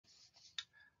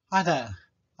Hi there,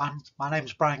 my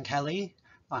name's Brian Kelly.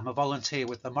 I'm a volunteer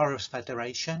with the Morris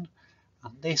Federation,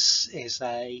 and this is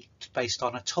based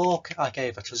on a talk I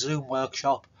gave at a Zoom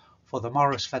workshop for the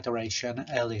Morris Federation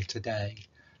earlier today,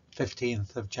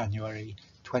 15th of January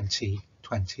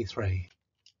 2023.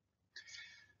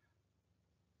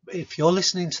 If you're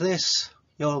listening to this,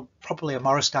 you're probably a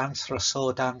Morris dancer, a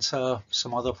sword dancer,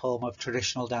 some other form of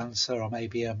traditional dancer, or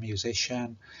maybe a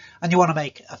musician, and you want to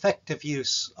make effective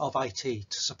use of IT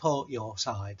to support your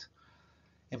side.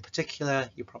 In particular,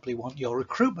 you probably want your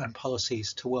recruitment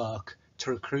policies to work to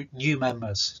recruit new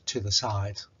members to the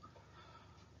side.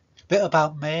 A bit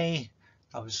about me.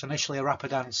 I was initially a rapper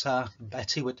dancer and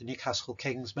Betty with the Newcastle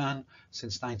Kingsmen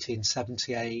since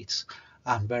 1978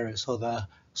 and various other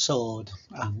sword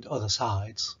and other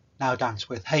sides. Now dance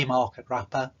with Haymarket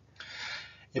Rapper.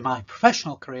 In my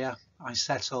professional career, I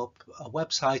set up a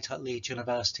website at Leeds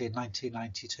University in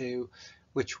 1992,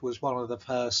 which was one of the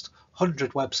first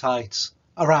 100 websites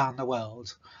around the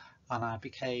world, and I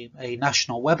became a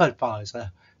national web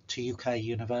advisor to UK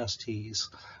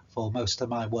universities for most of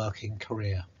my working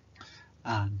career.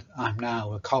 And I'm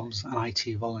now a comms and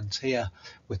IT volunteer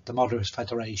with the Morris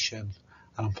Federation,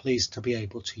 and I'm pleased to be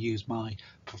able to use my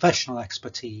professional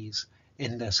expertise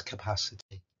in this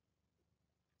capacity.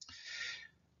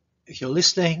 If you're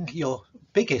listening, your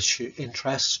biggest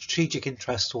interest, strategic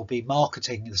interest, will be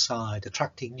marketing the side,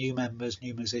 attracting new members,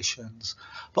 new musicians,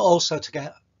 but also to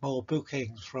get more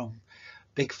bookings from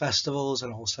big festivals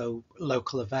and also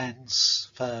local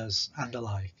events, fairs and the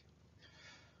like.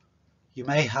 You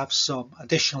may have some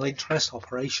additional interest,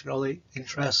 operational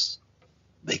interest,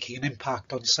 making an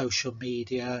impact on social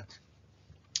media,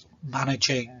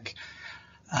 managing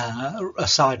a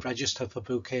side register for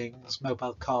bookings,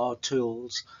 mobile card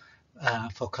tools,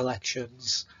 for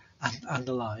collections and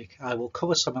the like. I will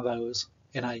cover some of those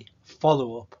in a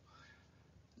follow-up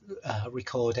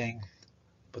recording,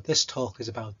 but this talk is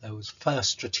about those first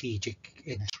strategic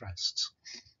interests.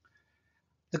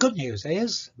 The good news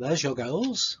is, there's your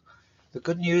goals. The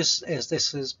good news is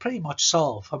this is pretty much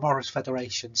solved for Morris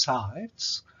Federation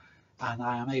sides, and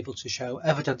I am able to show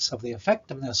evidence of the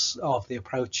effectiveness of the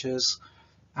approaches,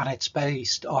 and it's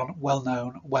based on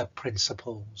well-known web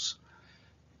principles.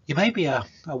 You may be a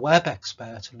web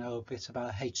expert and know a bit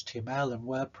about HTML and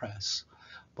WordPress,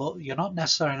 but you're not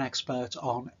necessarily an expert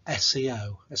on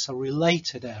SEO. It's a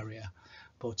related area,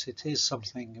 but it is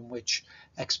something in which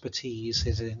expertise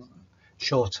is in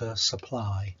shorter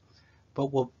supply.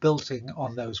 But we're building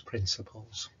on those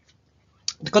principles.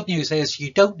 The good news is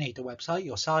you don't need a website.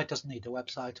 Your site doesn't need a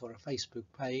website or a Facebook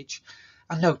page,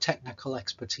 and no technical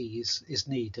expertise is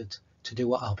needed to do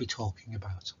what I'll be talking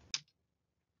about.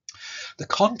 The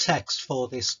context for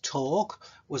this talk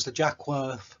was the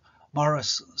Jackworth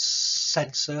Morris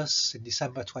census in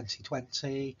December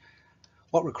 2020,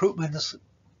 what recruitment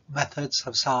methods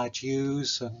have sides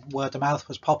used, and word of mouth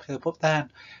was popular, but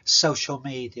then social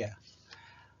media.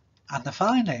 And the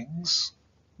findings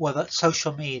were that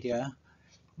social media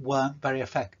weren't very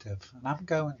effective, and I'm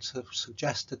going to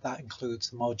suggest that that includes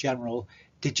the more general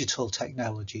digital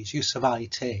technologies, use of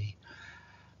IT.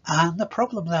 And the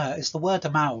problem there is the word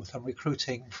of mouth and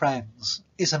recruiting friends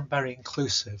isn't very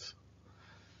inclusive.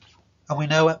 And we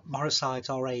know that Morris sides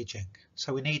are ageing,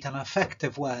 so we need an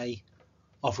effective way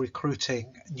of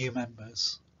recruiting new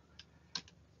members.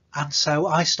 And so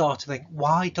I started to think,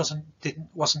 why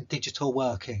wasn't digital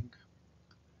working?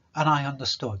 And I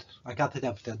understood. I gathered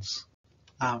evidence.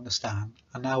 I understand.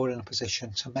 And now we're in a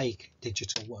position to make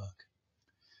digital work.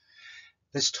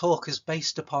 This talk is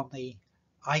based upon the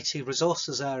IT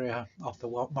resources area of the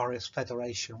Morris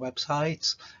Federation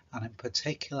website, and in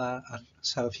particular, and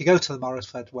so if you go to the Morris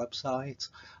Fed website,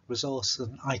 resources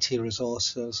and IT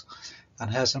resources,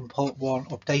 and here's an important one,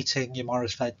 updating your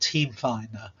Morris Fed Team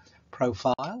Finder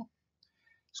profile.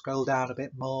 Scroll down a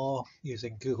bit more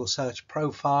using Google search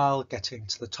profile, getting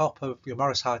to the top of your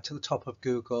Morris site, to the top of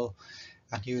Google,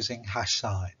 and using hash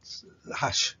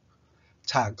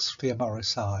tags for your Morris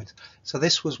side. So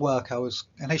this was work I was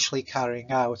initially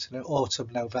carrying out in autumn,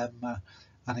 November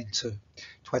and into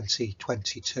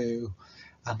 2022.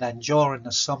 And then during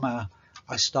the summer,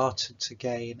 I started to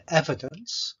gain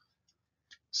evidence.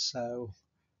 So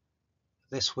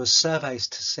this was surveys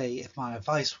to see if my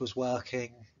advice was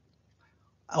working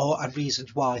and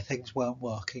reasons why things weren't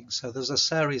working. So there's a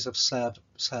series of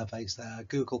surveys there: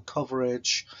 Google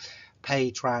coverage,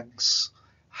 page ranks,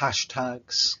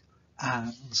 hashtags,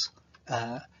 and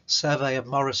survey of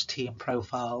Morris team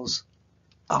profiles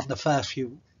on the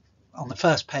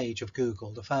first page of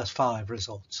Google, the first 5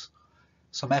 results.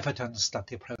 Some evidence that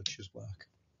the approaches work.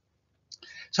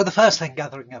 So the first thing,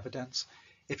 gathering evidence,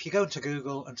 If you go into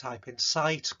Google and type in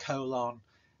site :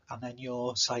 and then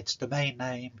your site's domain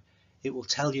name, it will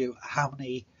tell you how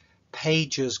many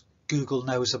pages Google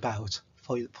knows about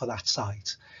for that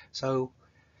site. So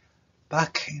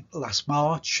back last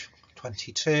March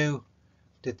 22,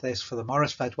 did this for the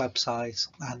Morris Fed website,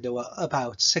 and there were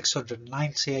about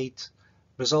 698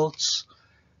 results.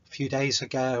 A few days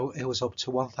ago it was up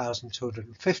to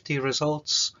 1,250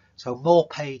 results, so more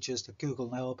pages that Google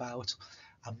know about,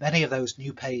 and many of those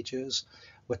new pages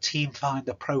were Team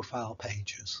Finder profile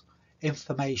pages,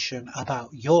 information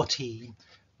about your team,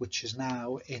 which is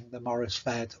now in the Morris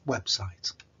Fed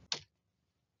website.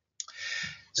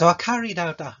 So I carried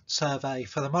out that survey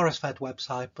for the Morris Fed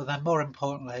website, but then more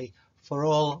importantly for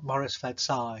all Morris Fed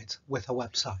sites with a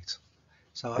website.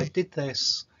 So I did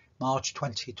this March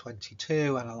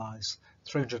 2022, analysed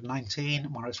 319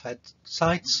 Morris Fed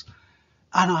sites,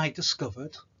 and I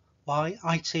discovered why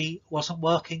IT wasn't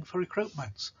working for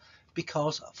recruitment,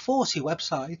 because 40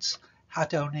 websites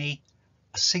had only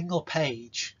a single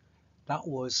page that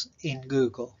was in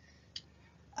Google,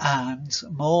 and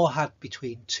more had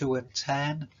between 2 and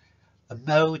 10, and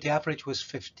Mo, the average was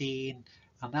 15,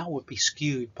 and that would be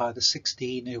skewed by the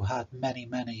 16 who had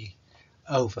many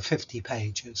over 50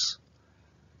 pages.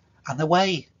 And the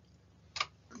way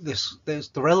the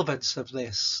relevance of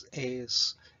this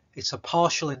is, it's a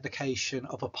partial indication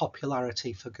of a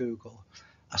popularity for Google.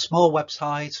 A small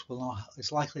website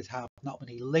is likely to have not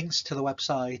many links to the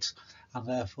website, and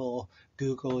therefore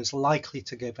Google is likely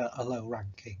to give it a low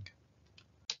ranking.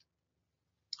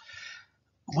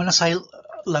 When I say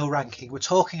low ranking, we're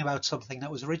talking about something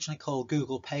that was originally called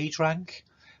Google PageRank,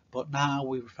 but now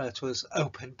we refer to as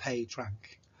Open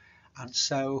PageRank. And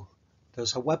so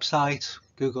there's a website,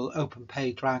 Google Open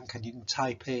PageRank, and you can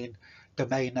type in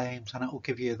domain names and it will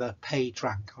give you the page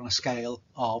rank on a scale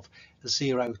of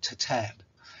 0 to 10.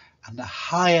 And the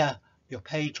higher your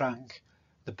page rank,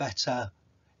 the better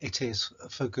it is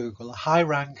for Google. A high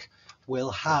rank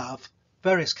will have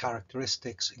various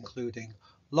characteristics, including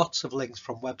lots of links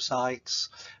from websites.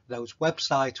 Those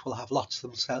websites will have lots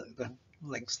of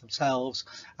links themselves,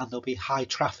 and there'll be high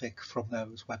traffic from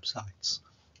those websites.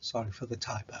 Sorry for the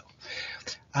typo.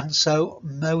 And so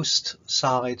most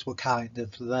sites were kind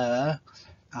of there,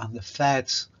 and the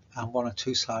Fed and one or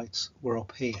two sites were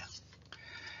up here.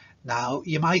 Now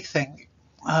you might think,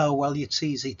 oh well, it's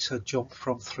easy to jump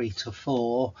from 3 to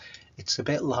 4. It's a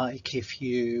bit like if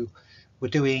you were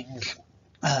doing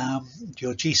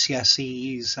your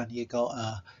GCSEs and you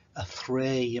got a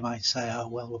 3, you might say, oh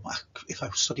well, if I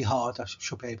study hard I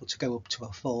should be able to go up to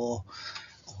a 4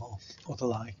 or the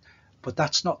like. But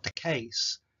that's not the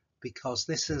case, because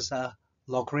this is a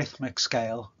logarithmic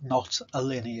scale, not a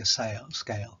linear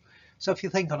scale. So if you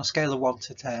think on a scale of 1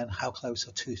 to 10, how close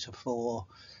are 2 to 4?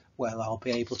 Well, I'll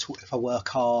be able to, if I work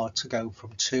hard, to go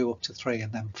from 2 up to 3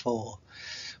 and then 4.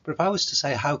 But if I was to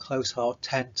say how close are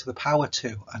 10 to the power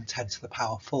 2 and 10 to the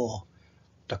power 4,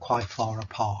 they're quite far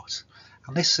apart.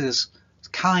 And this is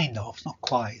kind of, not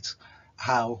quite,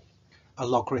 how a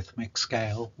logarithmic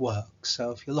scale works.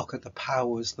 So if you look at the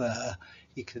powers there,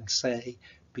 you can say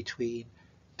between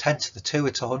 10 to the 2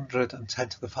 it's 100 and 10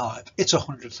 to the 5 it's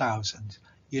 100,000.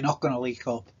 You're not going to leak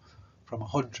up from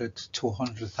 100 to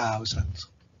 100,000.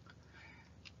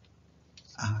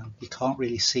 You can't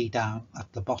really see down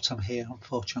at the bottom here,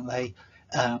 unfortunately,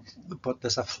 but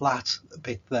there's a flat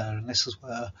bit there, and this is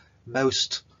where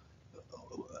most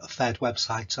Fed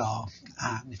websites are.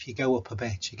 And if you go up a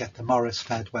bit, you get the Morris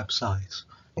Fed website.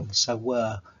 And so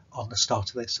we're on the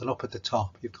start of this, and up at the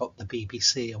top you've got the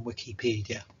BBC and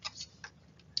Wikipedia.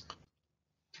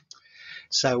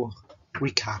 So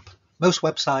recap, most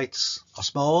websites are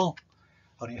small,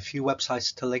 only a few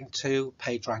websites to link to,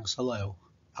 page ranks are low.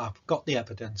 I've got the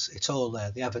evidence, it's all there,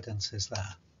 the evidence is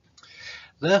there.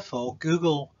 Therefore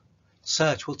Google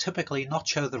search will typically not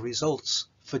show the results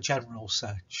for general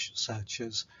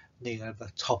searches near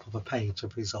the top of a page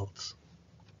of results.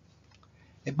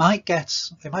 It might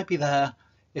be there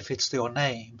if it's your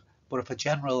name, but if a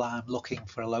general I'm looking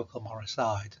for a local Morris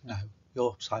site, no,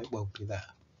 your site won't be there.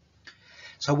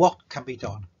 So what can be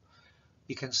done?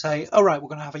 You can say, all right, we're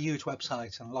going to have a huge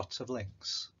website and lots of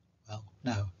links. Well,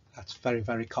 no, that's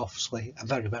very costly and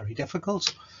very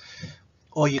difficult.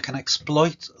 Or you can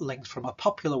exploit links from a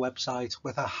popular website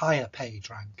with a higher page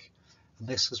rank. And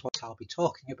this is what I'll be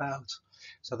talking about.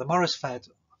 So the Morris Fed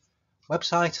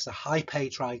website has a high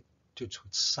page rank due to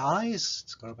its size.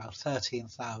 It's got about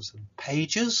 13,000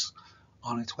 pages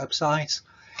on its website,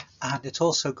 and it's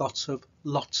also got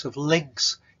lots of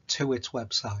links to its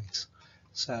website.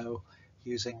 So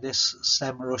using this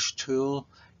SEMrush tool,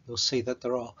 you'll see that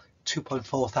there are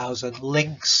 2,400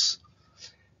 links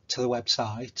to the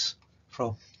website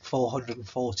from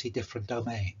 440 different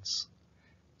domains.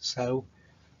 So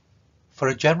for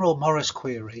a general Morris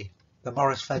query, the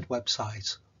Morris Fed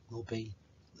website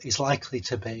is likely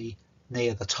to be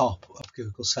near the top of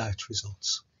Google search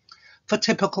results. For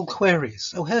typical queries,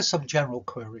 so here's some general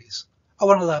queries. I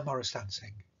want to learn Morris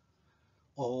dancing,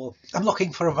 or I'm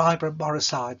looking for a vibrant Morris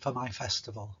side for my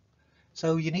festival.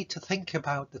 So you need to think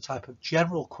about the type of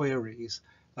general queries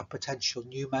that potential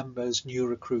new members, new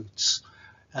recruits,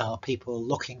 people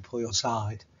looking for your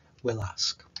side will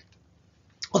ask.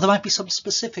 Or there might be some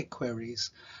specific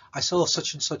queries. I saw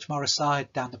such and such Morris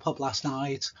side down the pub last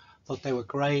night, thought they were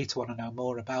great, want to know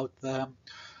more about them.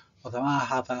 Or they might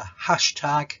have a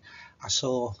hashtag. I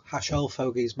saw Hash Old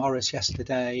Fogies Morris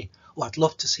yesterday. Oh, I'd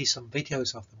love to see some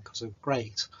videos of them because they're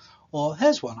great. Or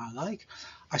here's one I like.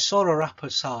 I saw a rapper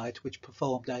side which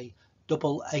performed a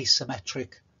double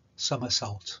asymmetric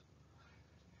somersault.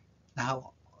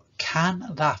 Now,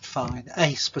 can that find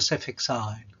a specific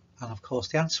sign? And of course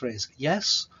the answer is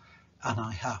yes, and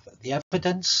I have the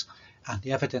evidence, and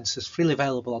the evidence is freely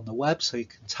available on the web, so you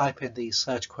can type in these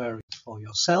search queries for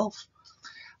yourself.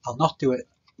 I'll not do it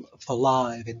for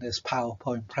live in this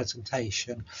PowerPoint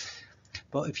presentation,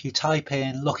 but if you type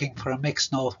in looking for a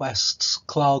mixed northwest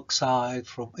clog side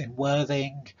in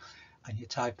Worthing, and you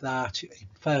type that in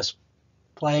first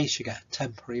place, you get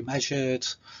temporary measured,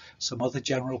 some other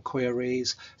general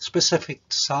queries, specific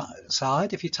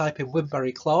side. If you type in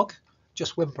Wimbury clog,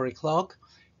 just Wimbury clog,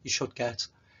 you should get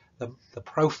the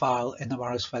profile in the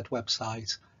Morris Fed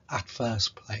website at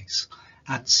first place.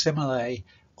 And similarly,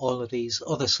 all of these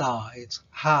other sides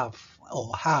have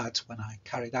or had, when I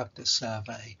carried out this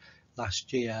survey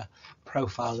last year,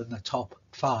 profile in the top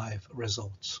 5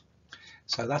 results.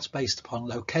 So that's based upon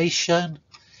location,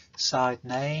 side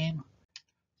name.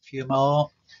 A few more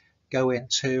go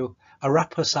into a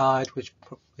rapper side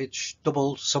which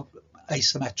double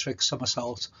asymmetric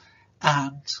somersault,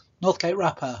 and Northgate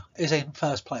rapper is in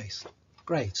first place.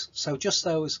 Great. So just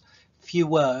those few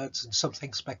words and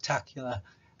something spectacular,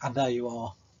 and there you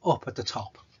are, up at the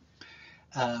top.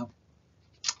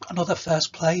 Another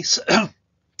first place,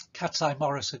 Cat's Eye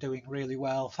Morris are doing really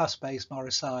well. Fast-paced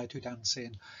Morris side who dance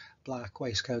in black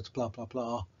waistcoats, blah blah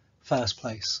blah, first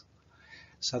place.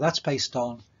 So that's based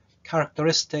on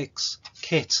characteristics,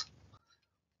 kit,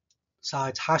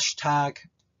 sides, hashtag,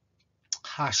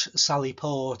 hash Sally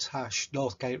Port, hash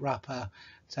Northgate rapper,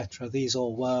 etc. These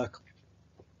all work.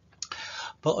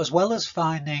 But as well as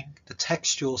finding the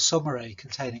textual summary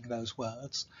containing those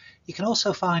words, you can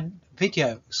also find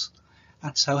videos.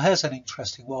 And so here's an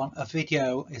interesting one. A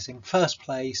video is in first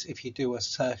place if you do a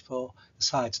search for the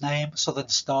side's name, Southern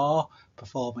Star,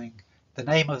 performing the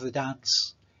name of the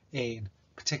dance in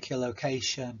particular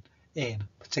location in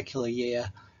particular year,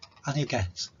 and you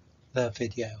get their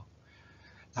video.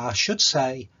 Now I should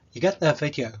say you get their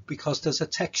video because there's a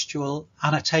textual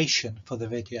annotation for the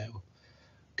video.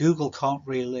 Google can't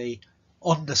really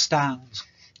understand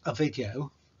a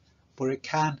video, but it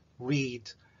can read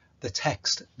the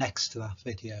text next to that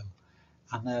video.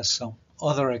 And there's some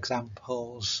other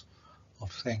examples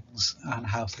of things and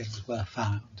how things were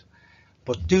found.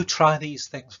 But do try these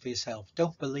things for yourself.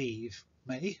 Don't believe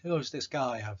me, who's this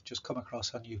guy I've just come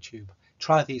across on YouTube.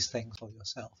 Try these things for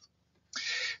yourself.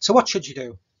 So what should you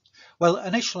do? Well,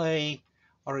 initially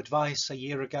our advice a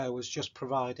year ago was just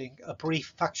providing a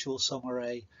brief factual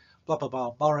summary, blah blah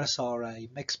blah, Morris are a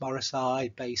mixed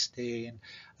Morriside based in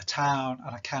a town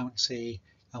and a county,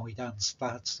 and we dance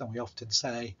that, and we often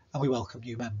say, and we welcome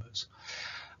new members.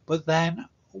 But then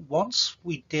once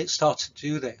we did start to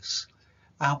do this,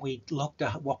 and we looked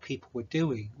at what people were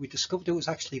doing, we discovered it was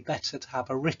actually better to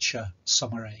have a richer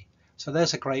summary. So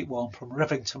there's a great one from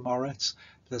Rivington Morris.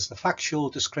 There's the factual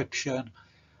description,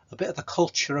 a bit of the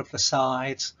culture of the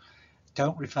sides.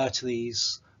 Don't refer to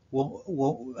these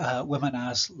women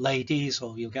as ladies,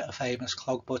 or you'll get a famous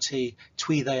clog butty.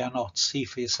 Twee they are not, see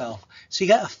for yourself. So you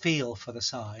get a feel for the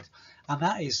side, and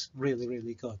that is really,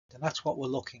 really good. And that's what we're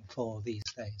looking for these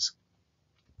days.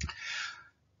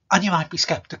 And you might be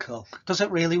skeptical. Does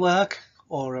it really work?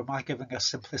 Or am I giving a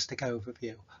simplistic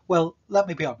overview? Well, let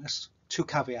me be honest. 2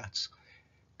 caveats.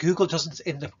 Google doesn't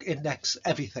index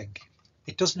everything.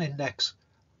 It doesn't index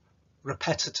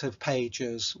repetitive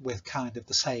pages with kind of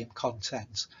the same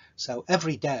content. So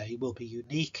every day will be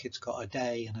unique. It's got a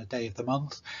day and a day of the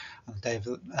month, and a day of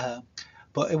the,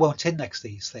 but it won't index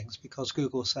these things because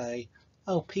Google say,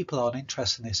 oh, people aren't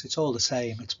interested in this. It's all the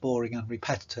same. It's boring and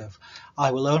repetitive.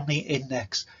 I will only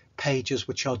index pages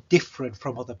which are different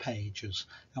from other pages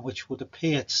and which would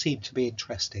appear to seem to be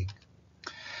interesting.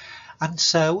 And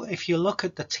so if you look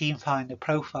at the Team Finder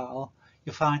profile,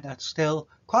 you find that still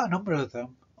quite a number of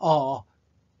them are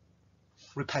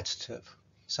repetitive.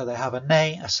 So they have a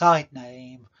name, a side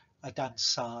name, a dance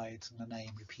side, and a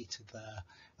name repeated there.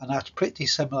 And that's pretty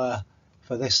similar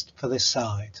for this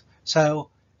side. So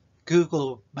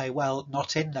Google may well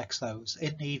not index those.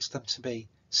 It needs them to be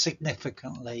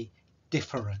significantly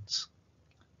different.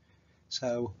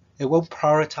 So it won't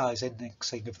prioritize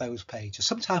indexing of those pages.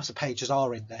 Sometimes the pages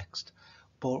are indexed,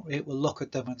 but it will look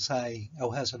at them and say,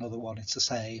 oh, here's another one, it's the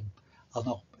same, I'll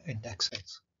not index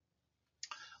it.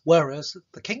 Whereas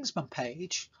the Kingsman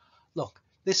page, look,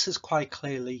 this is quite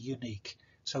clearly unique.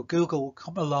 So Google will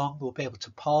come along, we'll be able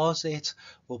to parse it,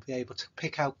 we'll be able to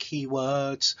pick out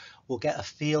keywords, we'll get a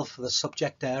feel for the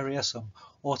subject area, some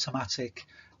automatic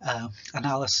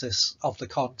analysis of the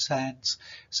content,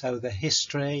 so the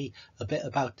history, a bit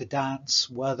about the dance,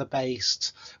 where they're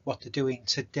based, what they're doing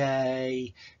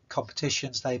today,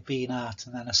 competitions they've been at,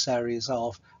 and then a series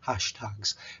of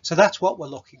hashtags. So that's what we're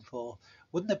looking for.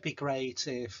 Wouldn't it be great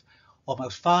if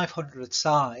almost 500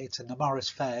 sites in the Morris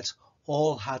Fed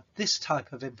all had this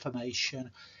type of information,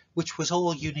 which was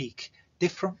all unique,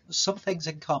 different, some things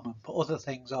in common, but other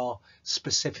things are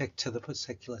specific to the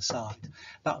particular side.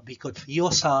 That would be good for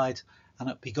your side, and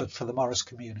it would be good for the Morris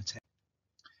community.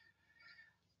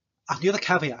 And the other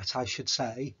caveat, I should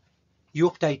say, you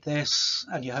update this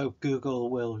and you hope Google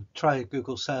will try a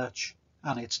Google search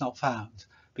and it's not found,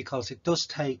 because it does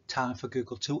take time for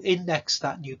Google to index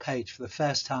that new page for the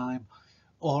first time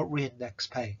or reindex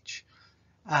page.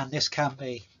 And this can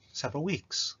be several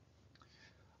weeks.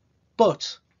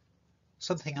 But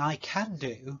something I can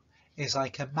do is I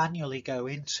can manually go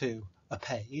into a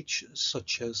page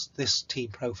such as this team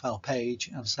profile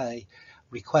page and say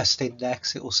request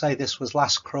index. It will say this was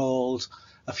last crawled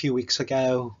a few weeks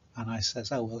ago, and I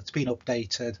says, oh well, it's been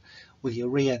updated, will you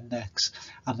re-index?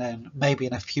 And then maybe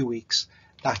in a few weeks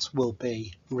that will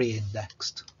be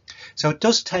re-indexed. So it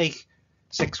does take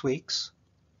 6 weeks,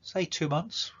 say 2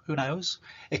 months, who knows.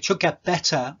 It should get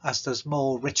better as there's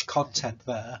more rich content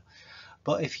there.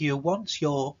 But if you want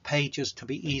your pages to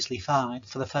be easily found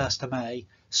for the 1st of May,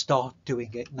 start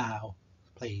doing it now,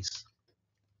 please.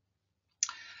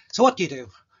 So what do?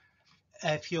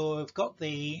 If you've got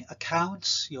the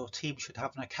accounts, your team should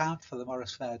have an account for the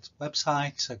Morris Fed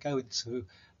website. So go into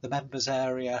the members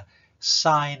area,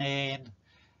 sign in,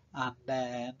 and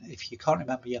then if you can't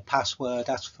remember your password,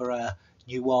 ask for a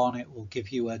new one. It will give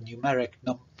you a numeric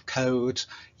code.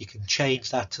 You can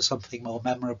change that to something more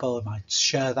memorable. You might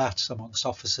share that amongst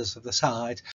officers of the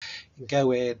side. You can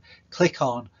go in, click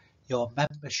on your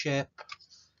membership,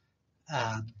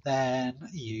 and then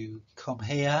you come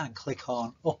here and click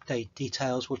on update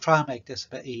details. We'll try and make this a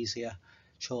bit easier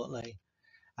shortly.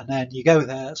 And then you go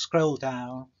there, scroll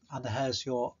down, and there's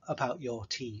your about your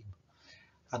team.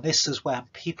 And this is when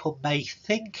people may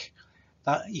think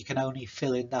that you can only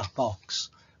fill in that box,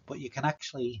 but you can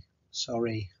actually,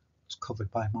 sorry, it's covered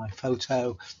by my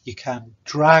photo, you can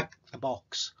drag the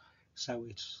box so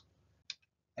it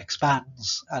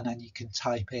expands, and then you can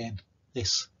type in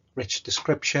this rich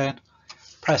description,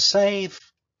 press save,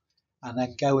 and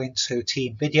then go into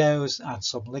team videos, add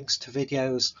some links to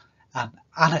videos and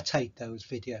annotate those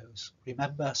videos.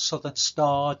 Remember Southern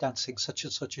Star dancing such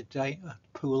and such a day at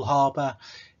Poole Harbour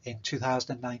in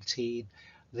 2019.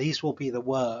 These will be the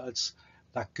words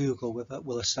that Google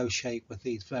will associate with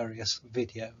these various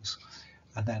videos,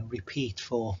 and then repeat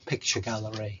for picture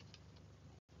gallery.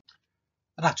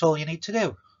 And that's all you need to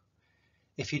do.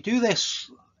 If you do this,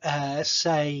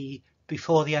 say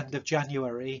before the end of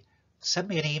January, send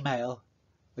me an email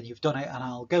when you've done it, and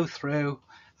I'll go through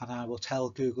and I will tell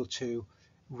Google to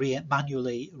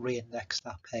manually reindex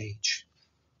that page.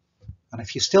 And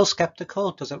if you're still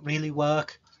skeptical, does it really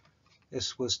work?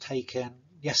 This was taken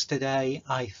yesterday,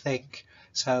 I think.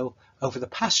 So over the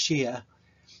past year,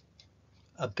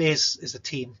 a biz is a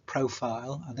team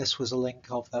profile, and this was a link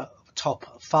of the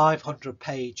top 500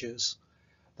 pages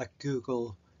that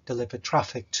Google delivered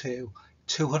traffic to.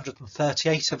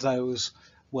 238 of those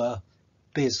were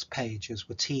biz pages,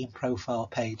 were team profile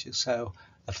pages. So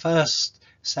the first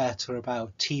set are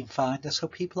about team finder, so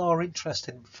people are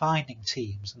interested in finding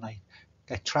teams and they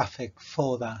get traffic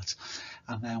for that.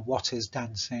 And then what is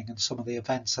dancing and some of the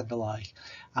events and the like.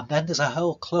 And then there's a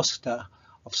whole cluster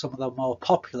of some of the more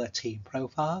popular team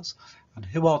profiles. And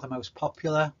who are the most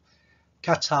popular?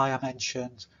 Cat's Eye I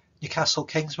mentioned, Newcastle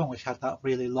Kingsman, which had that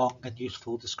really long and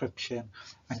useful description,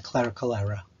 and clerical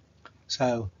error.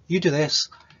 So you do this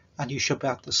and you should be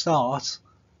at the start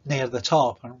near the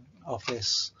top of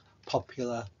this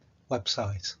popular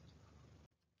website.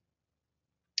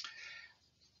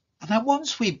 And then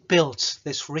once we built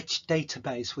this rich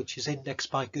database which is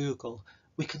indexed by Google,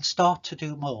 we can start to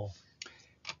do more.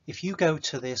 If you go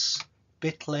to this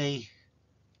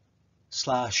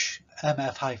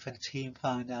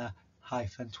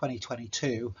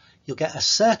bit.ly/mf-teamfinder-2022, you'll get a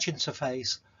search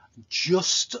interface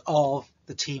just of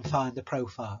the Team Finder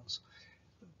profiles.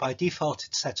 By default,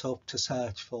 it's set up to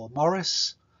search for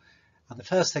Morris, and the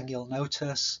first thing you'll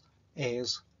notice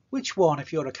is which one,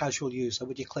 if you're a casual user,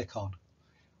 would you click on?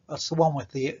 That's the one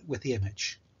with the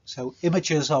image. So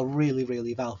images are really,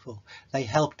 really valuable. They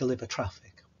help deliver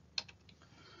traffic.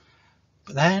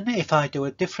 But then if I do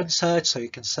a different search, so you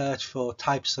can search for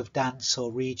types of dance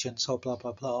or regions or blah,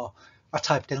 blah, blah, I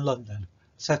typed in London.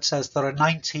 So it says there are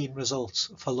 19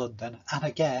 results for London. And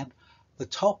again, the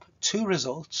top 2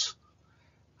 results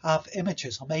have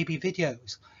images or maybe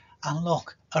videos. And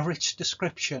look, a rich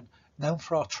description, known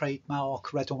for our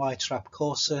trademark red and white strap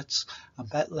corsets, and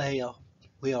Bentley,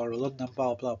 we are a London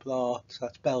blah blah blah, so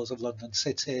that's Bells of London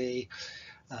City,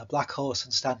 Black Horse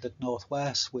and Standard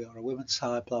Northwest, we are a women's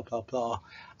side blah blah blah,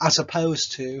 as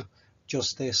opposed to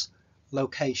just this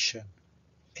location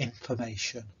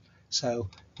information.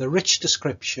 So the rich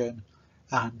description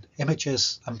and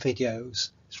images and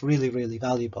videos is really, really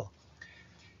valuable.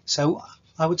 So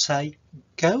I would say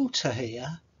go to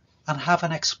here and have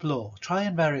an explore, try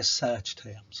in various search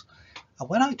terms. And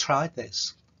when I tried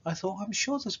this, I thought, I'm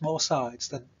sure there's more sites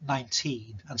than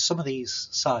 19, and some of these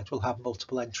sites will have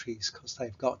multiple entries because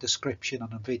they've got description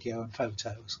and a video and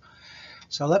photos.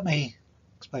 So let me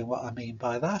explain what I mean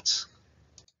by that.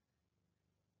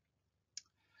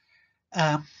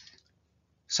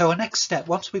 So a next step,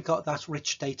 once we've got that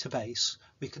rich database,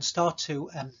 we can start to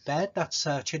embed that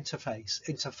search interface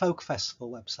into folk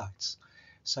festival websites.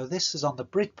 So this is on the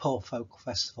Bridport Folk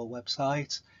Festival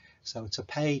website. So it's a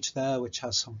page there which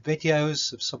has some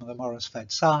videos of some of the Morris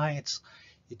Fed sites.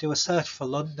 You do a search for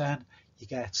London, you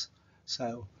get,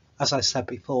 so as I said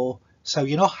before, so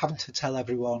you're not having to tell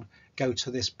everyone, go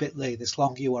to this bit.ly, this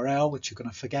long URL, which you're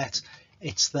going to forget.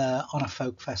 It's there on a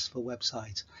folk festival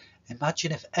website.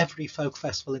 Imagine if every folk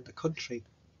festival in the country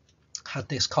had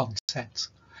this content.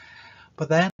 But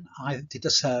then I did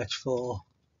a search for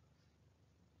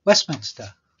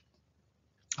Westminster.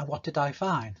 And what did I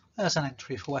find? There's an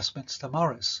entry for Westminster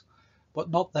Morris, but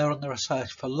not there under a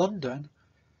search for London,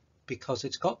 because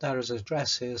it's got there as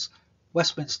addresses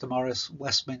Westminster Morris,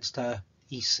 Westminster,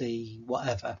 EC,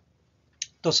 whatever.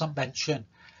 Doesn't mention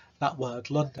that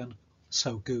word London,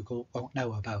 so Google won't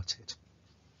know about it.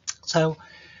 So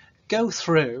go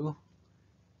through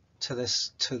to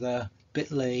the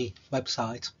bit.ly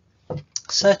website,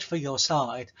 search for your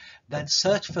site, then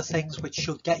search for things which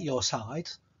should get your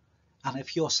site. And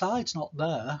if your side's not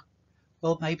there,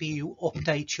 well, maybe you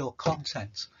update your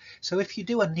content. So if you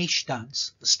do a niche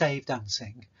dance, stave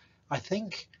dancing, I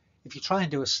think if you try and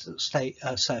do a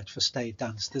search for stave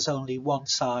dance, there's only one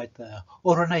side there,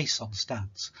 or Renaissance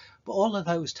dance. But all of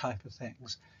those type of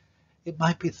things, it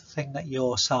might be the thing that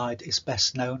your side is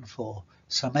best known for.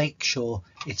 So make sure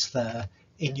it's there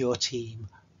in your team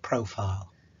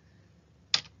profile.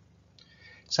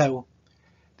 So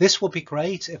this would be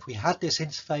great if we had this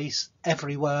interface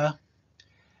everywhere.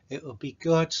 It would be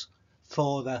good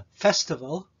for the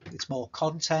festival. It's more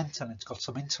content and it's got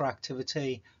some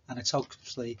interactivity, and it's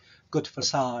obviously good for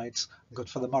sides and good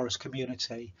for the Morris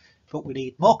community. But we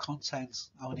need more content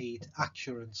and we need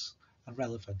accurate and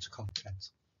relevant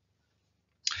content.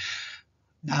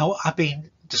 Now I've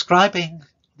been describing,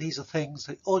 these are things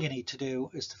that all you need to do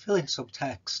is to fill in some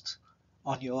text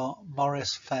on your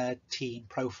Morris Fed team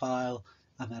profile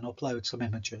and then upload some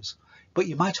images. But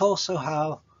you might also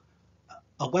have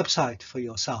a website for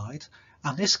your site,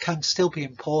 and this can still be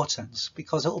important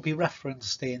because it will be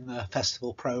referenced in the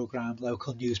festival program,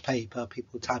 local newspaper,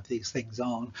 people type these things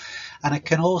on, and it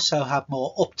can also have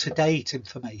more up-to-date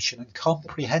information and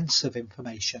comprehensive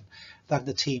information than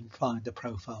the Team Finder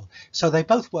profile. So they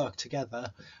both work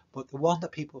together, but the one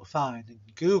that people find in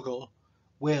Google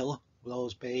will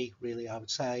always be, really, I would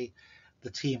say,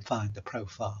 the Team Finder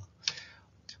profile.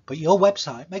 But your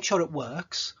website, make sure it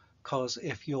works, because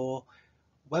if your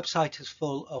website is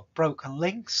full of broken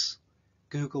links,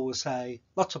 Google will say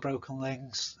lots of broken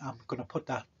links. I'm going to put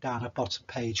that down at bottom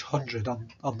page 100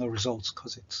 on the results,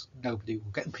 because it's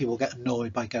people get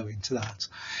annoyed by going to that.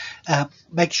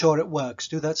 Make sure it works.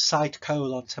 Do that site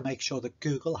colon to make sure that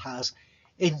Google has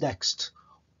indexed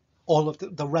all of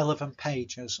the relevant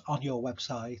pages on your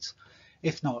website.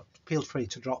 If not, feel free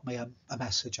to drop me a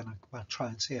message and I'll try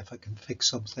and see if I can fix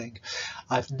something.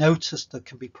 I've noticed there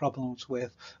can be problems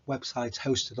with websites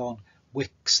hosted on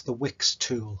Wix, the Wix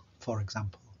tool, for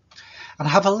example. And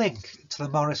I have a link to the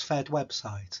Morris Fed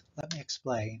website. Let me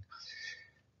explain.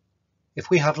 If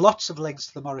we have lots of links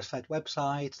to the Morisfed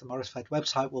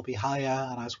website will be higher,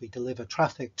 and as we deliver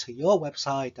traffic to your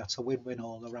website, that's a win-win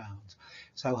all around.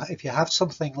 So if you have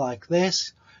something like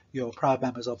this, you're proud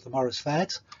members of the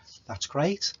Morisfed, that's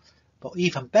great. But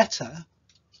even better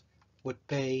would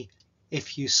be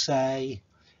if you say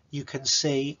you can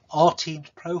see our team's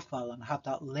profile and have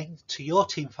that link to your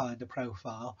Team Finder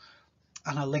profile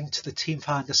and a link to the Team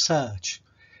Finder search.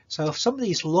 So if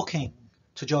somebody's looking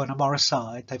to join a Morris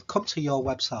side, they've come to your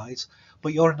website,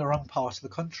 but you're in the wrong part of the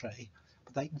country,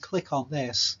 but they can click on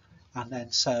this and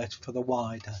then search for the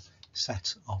wider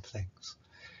set of things.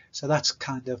 So that's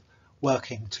kind of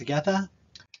working together,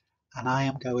 and I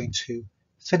am going to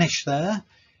finish there.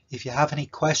 If you have any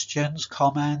questions,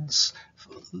 comments,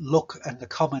 look in the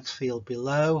comments field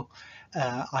below.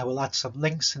 I will add some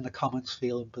links in the comments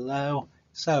field below.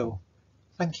 So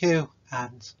thank you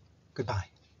and goodbye.